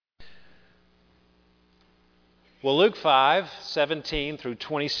Well, Luke 5:17 through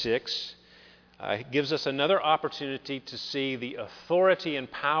 26 gives us another opportunity to see the authority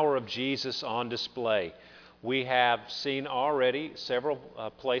and power of Jesus on display. We have seen already several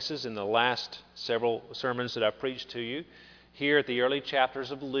places in the last several sermons that I've preached to you here at the early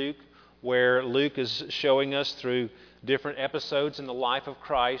chapters of Luke, where Luke is showing us through different episodes in the life of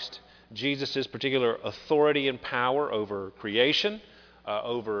Christ Jesus' particular authority and power over creation,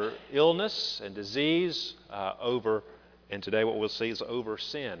 over illness and disease, and today what we'll see is over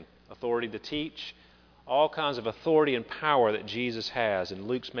sin, authority to teach, all kinds of authority and power that Jesus has, and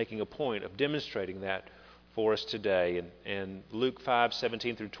Luke's making a point of demonstrating that for us today, and Luke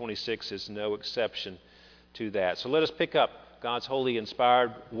 5:17 through 26 is no exception to that. So let us pick up God's holy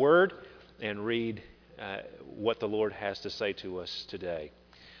inspired word and read what the Lord has to say to us today.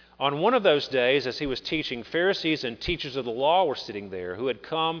 On one of those days, as he was teaching, Pharisees and teachers of the law were sitting there, who had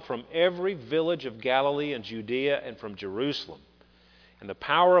come from every village of Galilee and Judea and from Jerusalem. And the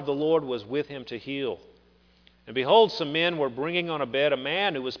power of the Lord was with him to heal. And behold, some men were bringing on a bed a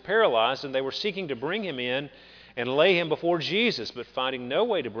man who was paralyzed, and they were seeking to bring him in and lay him before Jesus. But finding no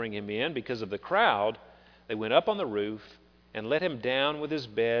way to bring him in because of the crowd, they went up on the roof and let him down with his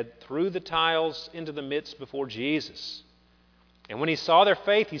bed through the tiles into the midst before Jesus. And when he saw their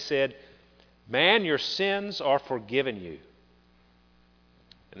faith, he said, "Man, your sins are forgiven you."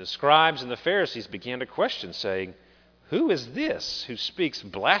 And the scribes and the Pharisees began to question, saying, "Who is this who speaks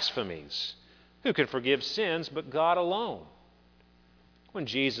blasphemies? Who can forgive sins but God alone?" When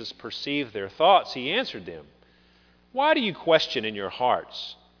Jesus perceived their thoughts, he answered them, "Why do you question in your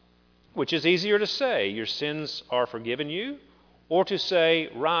hearts? Which is easier to say, 'Your sins are forgiven you,' or to say,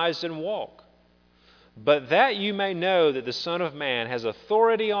 'Rise and walk'? But that you may know that the Son of Man has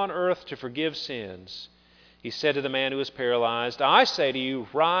authority on earth to forgive sins," he said to the man who was paralyzed, "I say to you,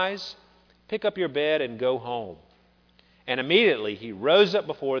 rise, pick up your bed, and go home." And immediately he rose up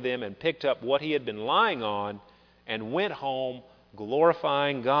before them and picked up what he had been lying on and went home,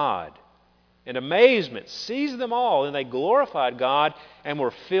 glorifying God. And amazement seized them all, and they glorified God and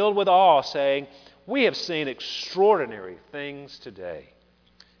were filled with awe, saying, "We have seen extraordinary things today."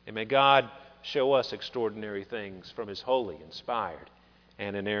 And may God show us extraordinary things from His holy, inspired,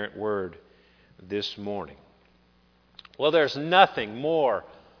 and inerrant Word this morning. Well, there's nothing more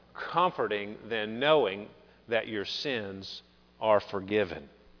comforting than knowing that your sins are forgiven.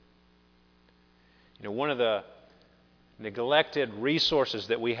 You know, one of the neglected resources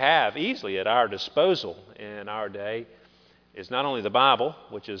that we have easily at our disposal in our day is not only the Bible,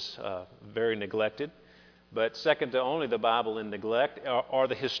 which is very neglected, but second to only the Bible in neglect are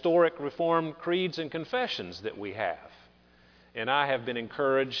the historic Reformed creeds and confessions that we have. And I have been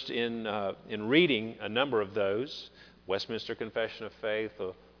encouraged in reading a number of those, Westminster Confession of Faith,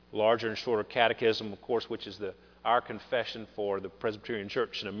 the larger and shorter catechism, of course, which is our confession for the Presbyterian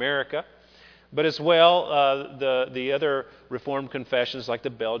Church in America, but as well the other Reformed confessions like the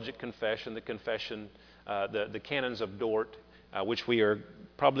Belgic Confession, the Canons of Dort, which we are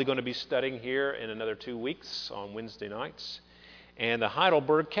probably going to be studying here in another 2 weeks on Wednesday nights, and the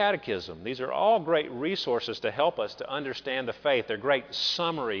Heidelberg Catechism. These are all great resources to help us to understand the faith. They're great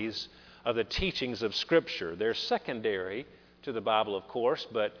summaries of the teachings of Scripture. They're secondary to the Bible, of course,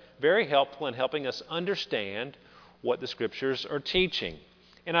 but very helpful in helping us understand what the Scriptures are teaching.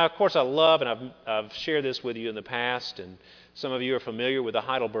 And of course I love, and I've shared this with you in the past, and some of you are familiar with the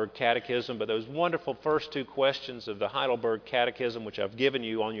Heidelberg Catechism, but those wonderful first two questions of the Heidelberg Catechism, which I've given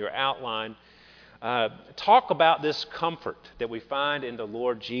you on your outline, talk about this comfort that we find in the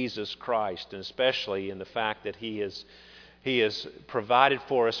Lord Jesus Christ, and especially in the fact that He has provided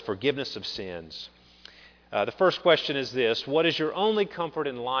for us forgiveness of sins. The first question is this: what is your only comfort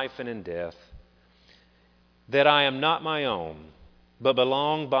in life and in death? That I am not my own, but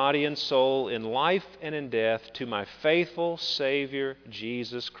belong body and soul in life and in death to my faithful Savior,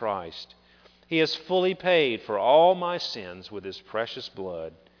 Jesus Christ. He has fully paid for all my sins with His precious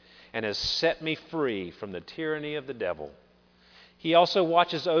blood and has set me free from the tyranny of the devil. He also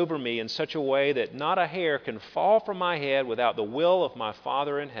watches over me in such a way that not a hair can fall from my head without the will of my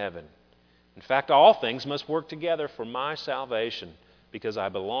Father in heaven. In fact, all things must work together for my salvation because I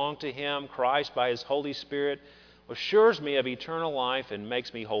belong to Him. Christ, by His Holy Spirit, assures me of eternal life and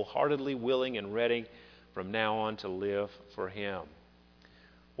makes me wholeheartedly willing and ready from now on to live for Him.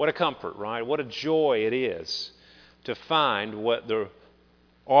 What a comfort, right? What a joy it is to find what the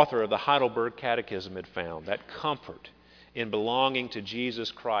author of the Heidelberg Catechism had found, that comfort in belonging to Jesus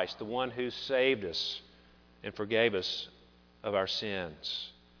Christ, the one who saved us and forgave us of our sins.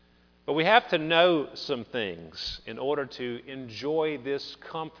 But we have to know some things in order to enjoy this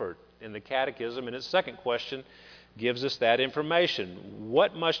comfort. In the Catechism, in its second question, gives us that information.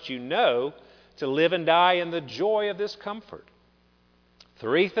 What must you know to live and die in the joy of this comfort?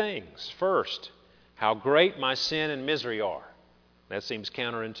 3 things. First, how great my sin and misery are. That seems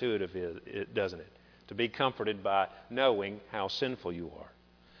counterintuitive, doesn't it? To be comforted by knowing how sinful you are.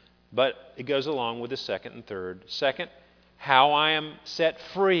 But it goes along with the second and third. Second, how I am set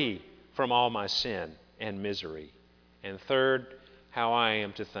free from all my sin and misery. And third, how I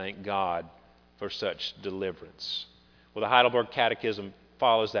am to thank God for such deliverance. Well, the Heidelberg Catechism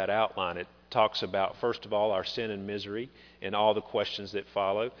follows that outline. It talks about, first of all, our sin and misery and all the questions that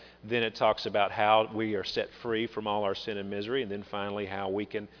follow. Then it talks about how we are set free from all our sin and misery. And then finally, how we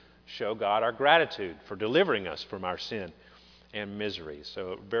can show God our gratitude for delivering us from our sin and misery.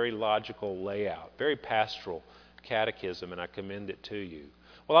 So a very logical layout, very pastoral catechism, and I commend it to you.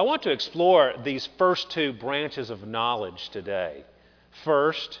 Well, I want to explore these first 2 branches of knowledge today.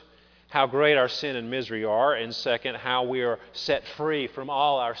 First, how great our sin and misery are, and second, how we are set free from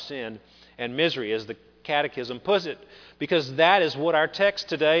all our sin and misery, as the Catechism puts it, because that is what our text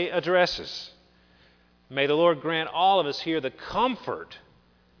today addresses. May the Lord grant all of us here the comfort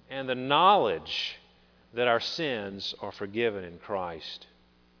and the knowledge that our sins are forgiven in Christ.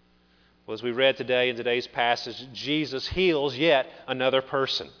 Well, as we read today in today's passage, Jesus heals yet another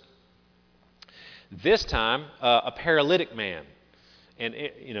person. This time, a paralytic man. And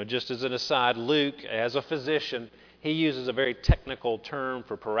just as an aside, Luke, as a physician, he uses a very technical term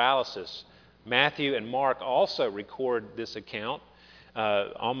for paralysis. Matthew and Mark also record this account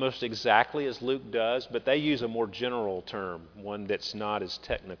almost exactly as Luke does, but they use a more general term, one that's not as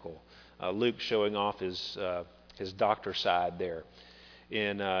technical. Luke showing off his doctor side there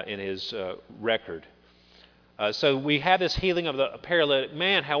in his record. So we have this healing of the paralytic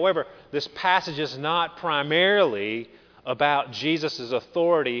man. However, this passage is not primarily about Jesus'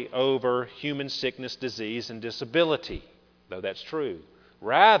 authority over human sickness, disease, and disability, though that's true.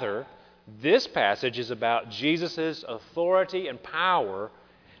 Rather, this passage is about Jesus' authority and power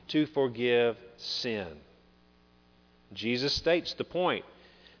to forgive sin. Jesus states the point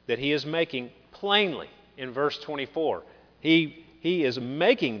that he is making plainly in verse 24. He is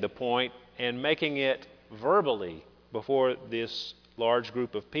making the point and making it verbally before this large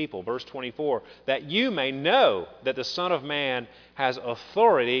group of people. Verse 24, that you may know that the Son of Man has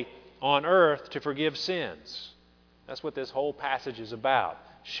authority on earth to forgive sins. That's what this whole passage is about,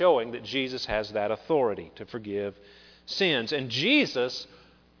 showing that Jesus has that authority to forgive sins. And Jesus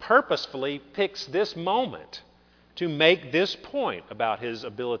purposefully picks this moment to make this point about his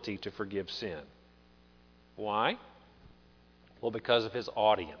ability to forgive sin. Why? Well, because of his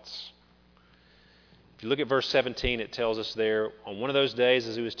audience. If you look at verse 17, it tells us there, on one of those days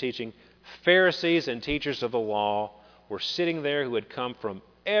as he was teaching, Pharisees and teachers of the law were sitting there who had come from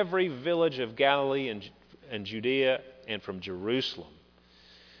every village of Galilee and Judea and from Jerusalem.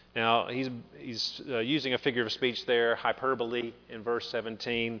 Now, he's using a figure of speech there, hyperbole, in verse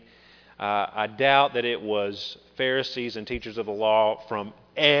 17. I doubt that it was Pharisees and teachers of the law from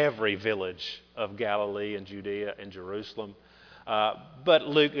every village of Galilee and Judea and Jerusalem. But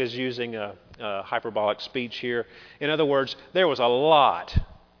Luke is using a hyperbolic speech here. In other words, there was a lot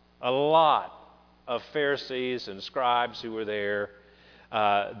of Pharisees and scribes who were there.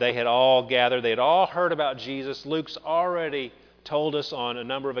 They had all gathered. They had all heard about Jesus. Luke's already told us on a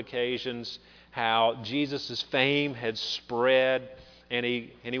number of occasions how Jesus' fame had spread, and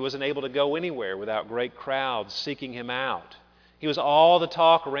he wasn't able to go anywhere without great crowds seeking him out. He was all the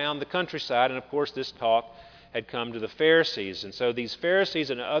talk around the countryside, and of course this talk had come to the Pharisees. And so these Pharisees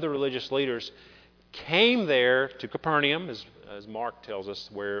and other religious leaders came there to Capernaum, as Mark tells us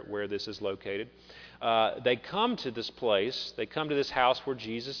where this is located. They come to this place, they come to this house where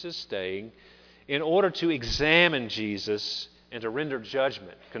Jesus is staying, in order to examine Jesus and to render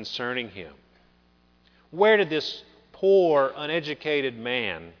judgment concerning him. Where did this poor, uneducated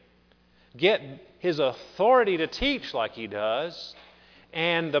man get his authority to teach like he does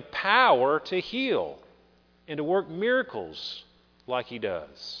and the power to heal and to work miracles like he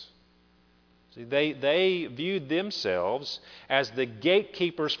does? See, they viewed themselves as the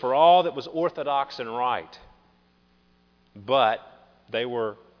gatekeepers for all that was orthodox and right. But they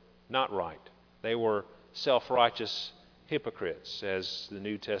were not right. They were self-righteous hypocrites, as the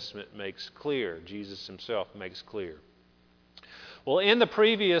New Testament makes clear. Jesus himself makes clear. Well, in the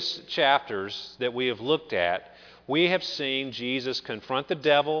previous chapters that we have looked at, we have seen Jesus confront the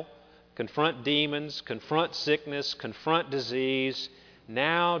devil, confront demons, confront sickness, confront disease.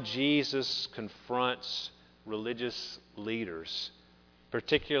 Now Jesus confronts religious leaders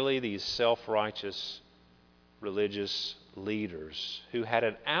particularly these self-righteous religious leaders who had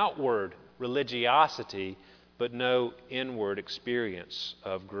an outward religiosity but no inward experience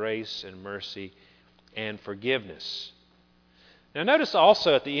of grace and mercy and forgiveness. Now notice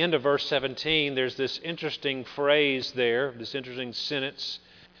also at the end of verse 17, there's this interesting phrase there, this interesting sentence.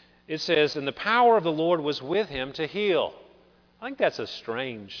 It says, "And the power of the Lord was with him to heal." I think that's a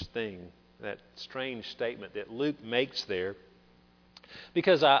strange thing, that strange statement that Luke makes there.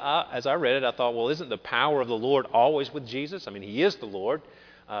 Because as I read it, I thought, well, isn't the power of the Lord always with Jesus? I mean, He is the Lord.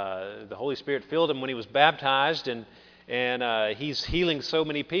 The Holy Spirit filled Him when He was baptized, and He's healing so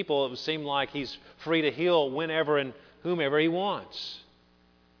many people, it would seem like He's free to heal whenever and whomever He wants.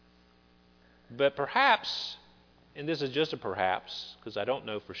 But perhaps, and this is just a perhaps, because I don't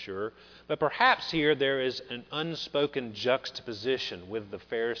know for sure, but perhaps here there is an unspoken juxtaposition with the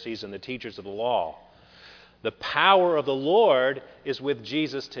Pharisees and the teachers of the law. The power of the Lord is with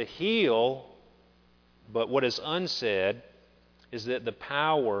Jesus to heal, but what is unsaid is that the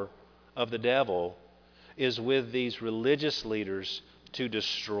power of the devil is with these religious leaders to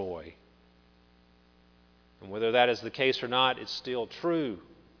destroy. And whether that is the case or not, it's still true.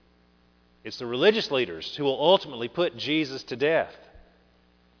 It's the religious leaders who will ultimately put Jesus to death.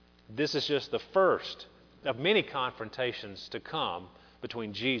 This is just the first of many confrontations to come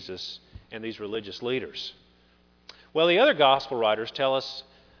between Jesus and these religious leaders. Well, the other gospel writers tell us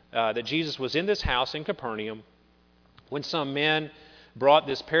that Jesus was in this house in Capernaum when some men brought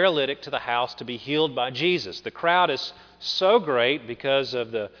this paralytic to the house to be healed by Jesus. The crowd is so great because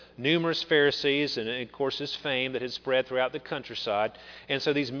of the numerous Pharisees and, of course, his fame that had spread throughout the countryside. And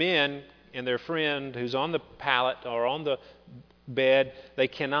so these men and their friend who's on the pallet or on the bed, they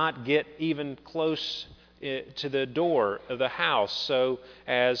cannot get even close to the door of the house, so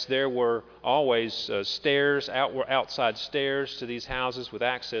as there were always outside stairs to these houses with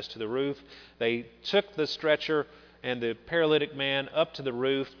access to the roof. They took the stretcher and the paralytic man up to the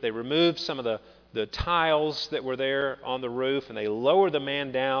roof. They removed some of the tiles that were there on the roof, and they lowered the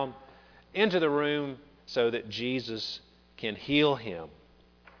man down into the room so that Jesus can heal him.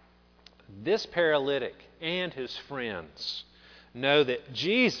 This paralytic and his friends know that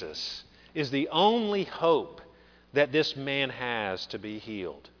Jesus is the only hope that this man has to be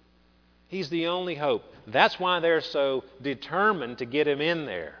healed. He's the only hope. That's why they're so determined to get him in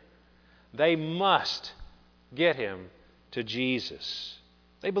there. They must get him to Jesus.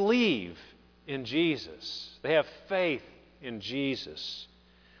 They believe in Jesus. They have faith in Jesus.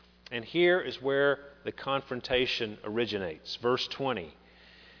 And here is where the confrontation originates. Verse 20.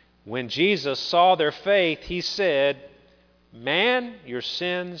 When Jesus saw their faith, He said, "Man, your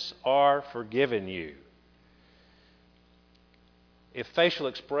sins are forgiven you." If facial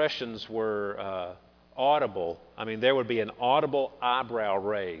expressions were audible, there would be an audible eyebrow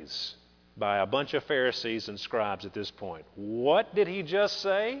raise by a bunch of Pharisees and scribes at this point. What did He just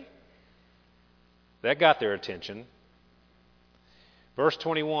say? That got their attention. Verse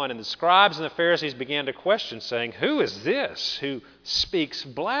 21, and the scribes and the Pharisees began to question, saying, "Who is this who speaks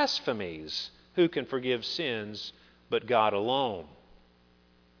blasphemies? Who can forgive sins but God alone?"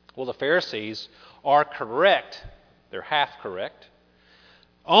 Well, the Pharisees are correct. They're half correct.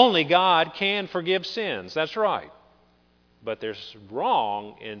 Only God can forgive sins. That's right. But they're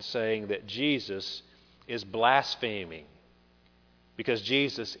wrong in saying that Jesus is blaspheming, because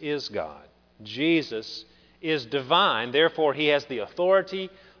Jesus is God. Jesus is divine. Therefore, He has the authority,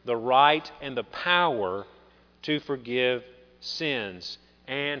 the right, and the power to forgive sins.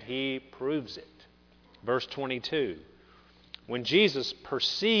 And He proves it. Verse 22. When Jesus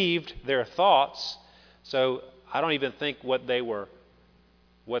perceived their thoughts, so I don't even think what is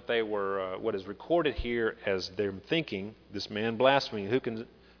recorded here as they're thinking, this man blaspheming,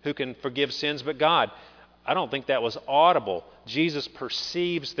 who can forgive sins but God? I don't think that was audible. Jesus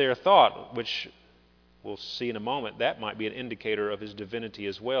perceives their thought, which we'll see in a moment. That might be an indicator of His divinity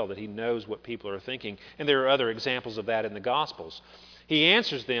as well, that He knows what people are thinking. And there are other examples of that in the Gospels. He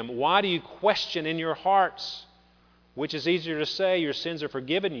answers them, "Why do you question in your hearts? Which is easier to say, 'Your sins are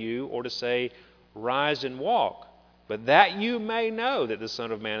forgiven you,' or to say, 'Rise and walk'? But that you may know that the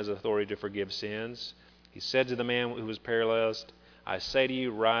Son of Man has authority to forgive sins." He said to the man who was paralyzed, "I say to you,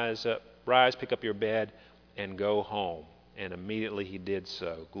 rise, pick up your bed, and go home." And immediately he did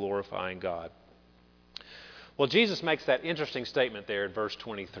so, glorifying God. Well, Jesus makes that interesting statement there in verse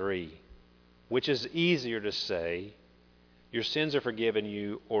 23. Which is easier to say, "Your sins are forgiven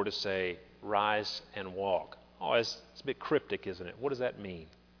you," or to say, "Rise and walk"? Oh, it's a bit cryptic, isn't it? What does that mean?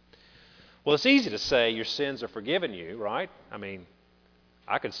 Well, it's easy to say your sins are forgiven you, right?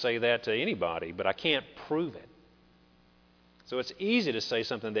 I could say that to anybody, but I can't prove it. So it's easy to say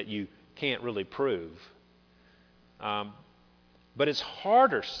something that you can't really prove. But it's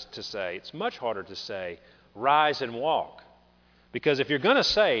harder to say, it's much harder to say, rise and walk. Because if you're going to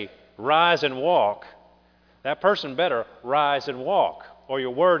say, rise and walk, that person better rise and walk, or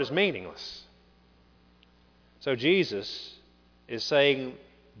your word is meaningless. So Jesus is saying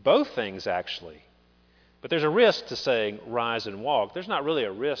both things, actually. But there's a risk to saying, rise and walk. There's not really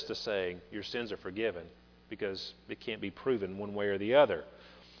a risk to saying, your sins are forgiven, because it can't be proven one way or the other.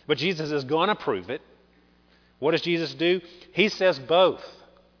 But Jesus is going to prove it. What does Jesus do? He says both,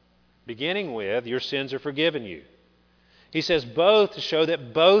 beginning with, your sins are forgiven you. He says both to show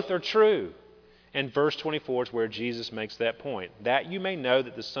that both are true. And verse 24 is where Jesus makes that point. That you may know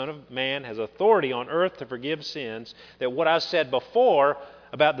that the Son of Man has authority on earth to forgive sins, that what I said before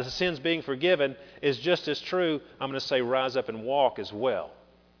about the sins being forgiven is just as true. I'm going to say rise up and walk as well.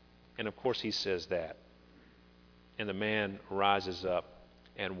 And of course he says that. And the man rises up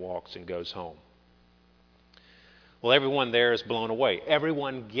and walks and goes home. Well, everyone there is blown away.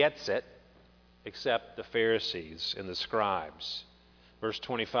 Everyone gets it except the Pharisees and the scribes. Verse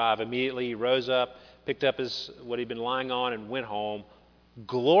 25, immediately he rose up, picked up what he'd been lying on, and went home,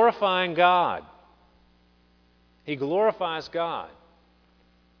 glorifying God. He glorifies God.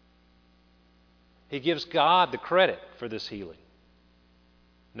 He gives God the credit for this healing.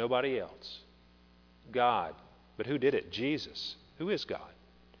 Nobody else. God. But who did it? Jesus. Who is God?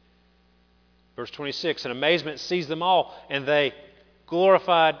 Verse 26, and amazement seized them all, and they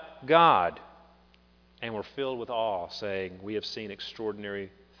glorified God and were filled with awe, saying, we have seen extraordinary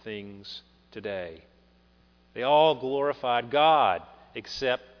things today. They all glorified God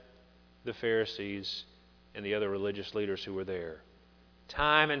except the Pharisees and the other religious leaders who were there.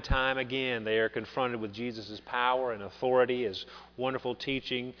 Time and time again, they are confronted with Jesus' power and authority, his wonderful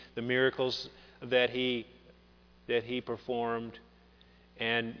teaching, the miracles that he performed,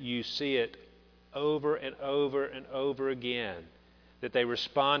 and you see it over and over and over again, that they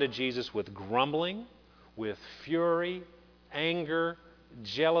respond to Jesus with grumbling, with fury, anger,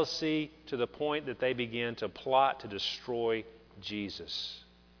 jealousy, to the point that they begin to plot to destroy Jesus.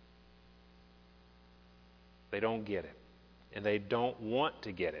 They don't get it. And they don't want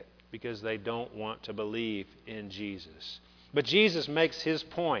to get it because they don't want to believe in Jesus. But Jesus makes his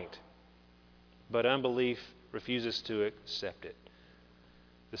point, but unbelief refuses to accept it.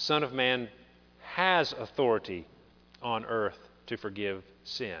 The Son of Man has authority on earth to forgive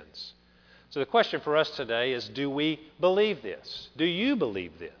sins. So the question for us today is, do we believe this? Do you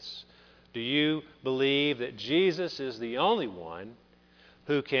believe this? Do you believe that Jesus is the only one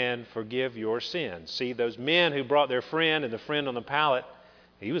who can forgive your sins? See, those men who brought their friend and the friend on the pallet,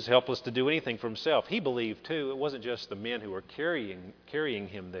 he was helpless to do anything for himself. He believed too. It wasn't just the men who were carrying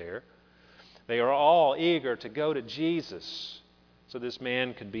him there. They are all eager to go to Jesus so this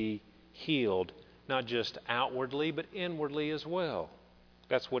man could be healed, not just outwardly, but inwardly as well.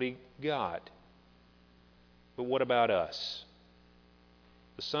 That's what he got. But what about us?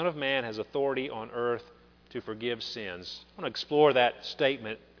 The Son of Man has authority on earth to forgive sins. I want to explore that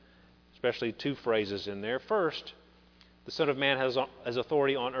statement, especially two phrases in there. First, the Son of Man has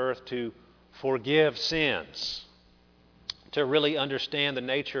authority on earth to forgive sins. To really understand the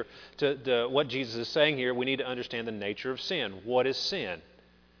nature, what Jesus is saying here, we need to understand the nature of sin. What is sin?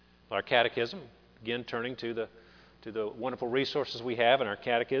 Our catechism, again turning to the wonderful resources we have in our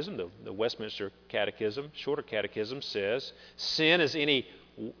catechism, the Westminster Catechism, shorter catechism, says, sin is any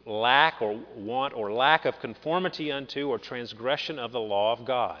lack or want or lack of conformity unto or transgression of the law of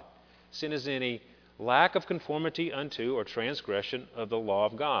God. Sin is any lack of conformity unto or transgression of the law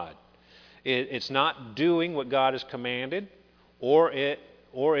of God. It's not doing what God has commanded, or it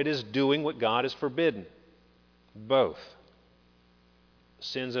is doing what God has forbidden. Both.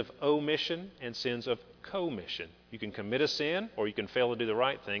 Sins of omission and sins of commission. You can commit a sin, or you can fail to do the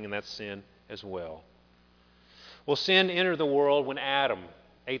right thing, and that's sin as well. Well, sin entered the world when Adam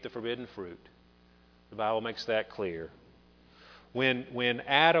ate the forbidden fruit. The Bible makes that clear. When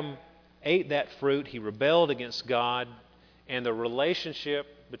Adam ate that fruit, he rebelled against God, and the relationship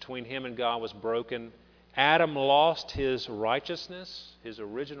between him and God was broken. Adam lost his righteousness, his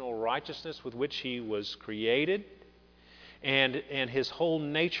original righteousness with which he was created, and his whole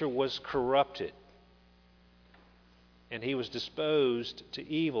nature was corrupted. And he was disposed to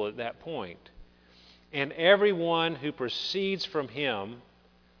evil at that point. And everyone who proceeds from him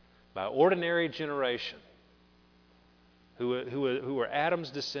by ordinary generation, who are Adam's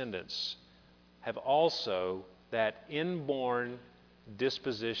descendants, have also that inborn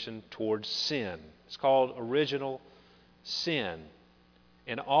disposition towards sin. It's called original sin.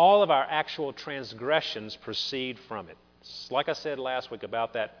 And all of our actual transgressions proceed from it. Like I said last week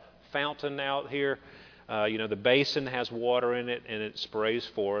about that fountain out here, the basin has water in it and it sprays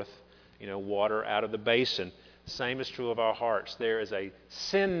forth, water out of the basin. Same is true of our hearts. There is a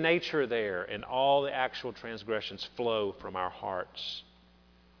sin nature there, and all the actual transgressions flow from our hearts.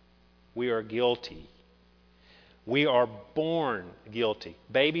 We are guilty. We are born guilty.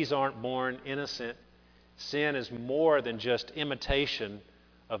 Babies aren't born innocent. Sin is more than just imitation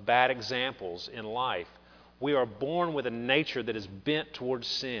of bad examples in life. We are born with a nature that is bent towards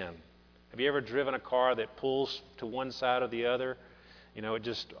sin. Have you ever driven a car that pulls to one side or the other? It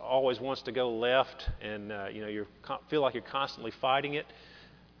just always wants to go left, and you feel like you're constantly fighting it.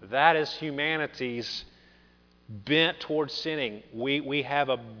 That is humanity's bent towards sinning. We have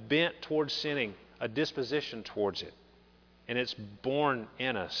a bent towards sinning, a disposition towards it, and it's born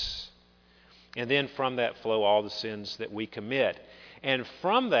in us. And then from that flow all the sins that we commit. And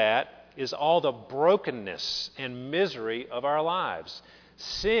from that is all the brokenness and misery of our lives.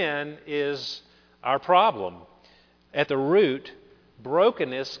 Sin is our problem. At the root,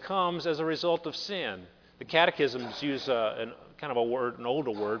 brokenness comes as a result of sin. The catechisms use an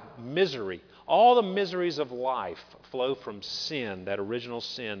older word, misery. All the miseries of life flow from sin, that original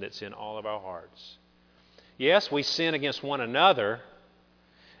sin that's in all of our hearts. Yes, we sin against one another,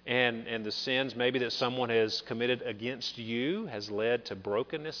 and the sins maybe that someone has committed against you has led to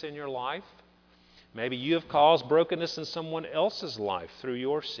brokenness in your life. Maybe you have caused brokenness in someone else's life through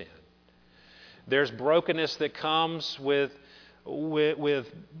your sin. There's brokenness that comes with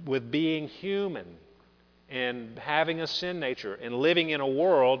being human and having a sin nature and living in a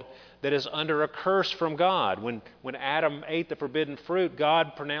world that is under a curse from God. When Adam ate the forbidden fruit,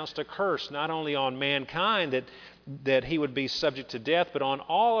 God pronounced a curse not only on mankind that he would be subject to death, but on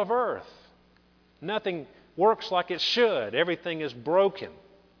all of earth. Nothing works like it should. Everything is broken.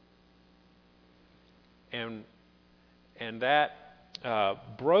 And that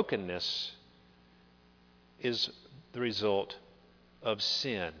brokenness is the result of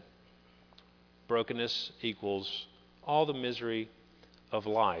sin. Brokenness equals all the misery of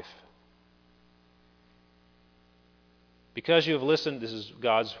life. Because you have listened, this is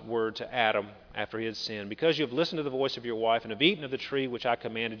God's word to Adam after he had sinned, because you have listened to the voice of your wife and have eaten of the tree which I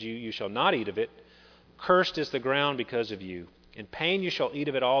commanded you, you shall not eat of it. Cursed is the ground because of you. In pain you shall eat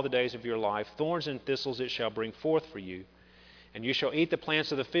of it all the days of your life. Thorns and thistles it shall bring forth for you. And you shall eat the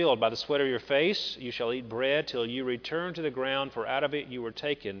plants of the field. By the sweat of your face you shall eat bread till you return to the ground, for out of it you were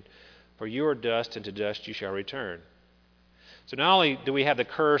taken. For you are dust, and to dust you shall return. So not only do we have the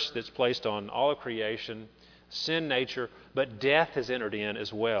curse that's placed on all of creation, sin nature, but death has entered in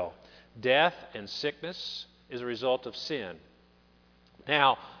as well. Death and sickness is a result of sin.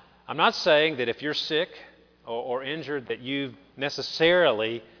 Now, I'm not saying that if you're sick or injured that you've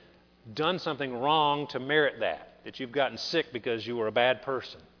necessarily done something wrong to merit that you've gotten sick because you were a bad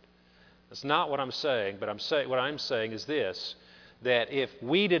person. That's not what I'm saying, but what I'm saying is this, that if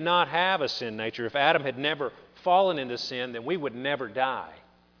we did not have a sin nature, if Adam had never fallen into sin, then we would never die.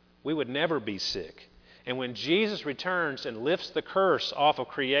 We would never be sick. And when Jesus returns and lifts the curse off of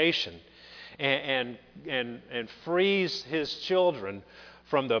creation and frees his children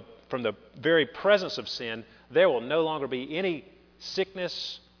from the very presence of sin, there will no longer be any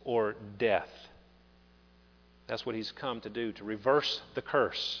sickness or death. That's what he's come to do, to reverse the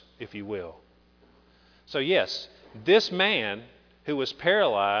curse, if you will. So yes, this man who was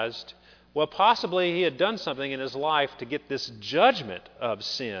paralyzed, well, possibly he had done something in his life to get this judgment of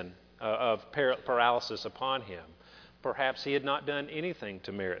sin, of paralysis upon him. Perhaps he had not done anything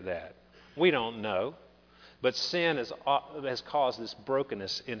to merit that. We don't know. But sin has caused this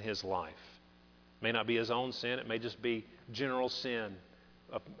brokenness in his life. It may not be his own sin. It may just be general sin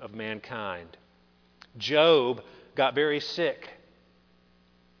of mankind. Job got very sick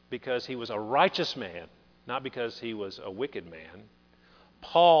because he was a righteous man, not because he was a wicked man.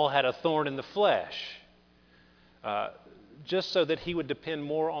 Paul had a thorn in the flesh, just so that he would depend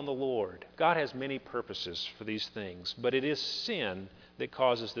more on the Lord. God has many purposes for these things, but it is sin that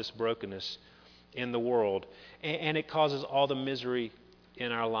causes this brokenness in the world, and it causes all the misery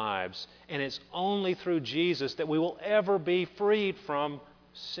in our lives. And it's only through Jesus that we will ever be freed from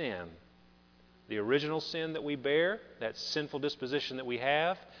sin. The original sin that we bear, that sinful disposition that we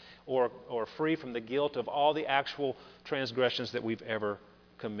have, or free from the guilt of all the actual transgressions that we've ever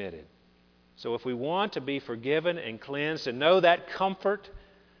committed. So if we want to be forgiven and cleansed and know that comfort,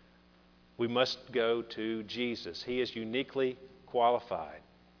 we must go to Jesus. He is uniquely qualified.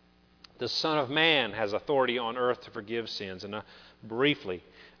 The Son of Man has authority on earth to forgive sins. And briefly,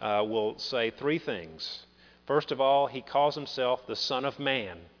 we'll say three things. First of all, he calls himself the Son of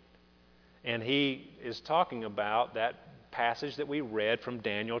Man. And he is talking about that passage that we read from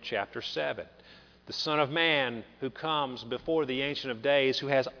Daniel chapter 7. The Son of Man who comes before the Ancient of Days, who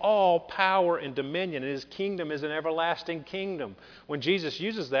has all power and dominion, and His kingdom is an everlasting kingdom. When Jesus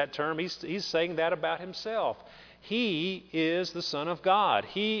uses that term, He's saying that about Himself. He is the Son of God.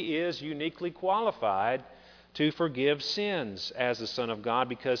 He is uniquely qualified to forgive sins as the Son of God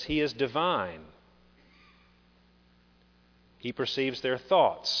because He is divine. He perceives their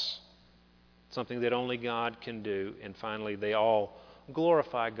thoughts, something that only God can do. And finally, they all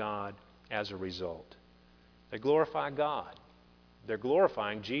glorify God as a result. They glorify God. They're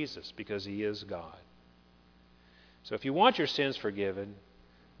glorifying Jesus because He is God. So if you want your sins forgiven,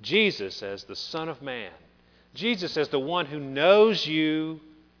 Jesus as the Son of Man, Jesus as the one who knows you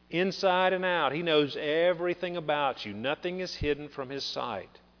inside and out. He knows everything about you. Nothing is hidden from His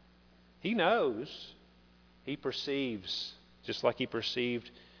sight. He knows. He perceives, just like He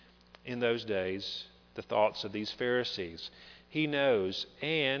perceived in those days the thoughts of these Pharisees. He knows,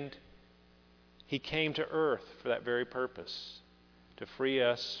 and He came to earth for that very purpose, to free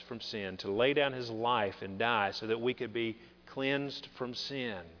us from sin, to lay down His life and die so that we could be cleansed from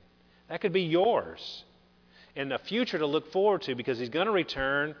sin. That could be yours. And a future to look forward to, because He's going to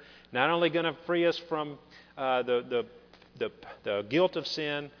return, not only going to free us from the guilt of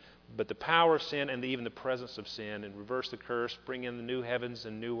sin, but the power of sin and even the presence of sin, and reverse the curse, bring in the new heavens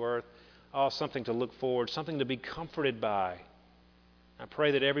and new earth. Oh, something to look forward, something to be comforted by. I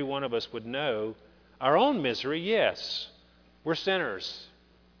pray that every one of us would know our own misery. Yes, we're sinners.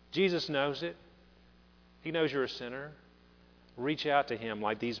 Jesus knows it. He knows you're a sinner. Reach out to Him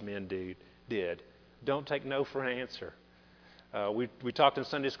like these men did. Don't take no for an answer. We talked in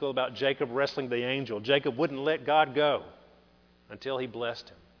Sunday school about Jacob wrestling the angel. Jacob wouldn't let God go until He blessed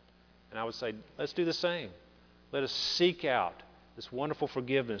him. And I would say, let's do the same. Let us seek out this wonderful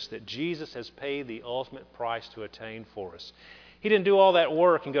forgiveness that Jesus has paid the ultimate price to attain for us. He didn't do all that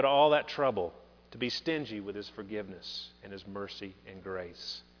work and go to all that trouble to be stingy with His forgiveness and His mercy and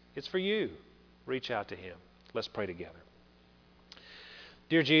grace. It's for you. Reach out to Him. Let's pray together.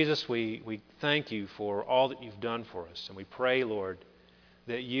 Dear Jesus, we thank You for all that You've done for us. And we pray, Lord,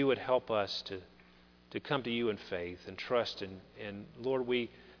 that You would help us to come to You in faith and trust. And Lord, we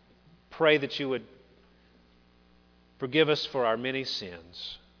pray that You would forgive us for our many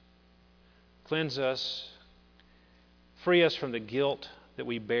sins. Cleanse us. Free us from the guilt that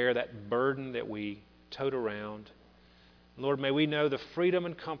we bear, that burden that we tote around. Lord, may we know the freedom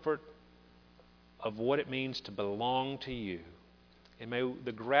and comfort of what it means to belong to You. And may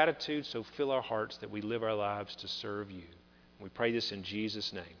the gratitude so fill our hearts that we live our lives to serve You. We pray this in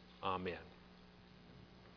Jesus' name. Amen.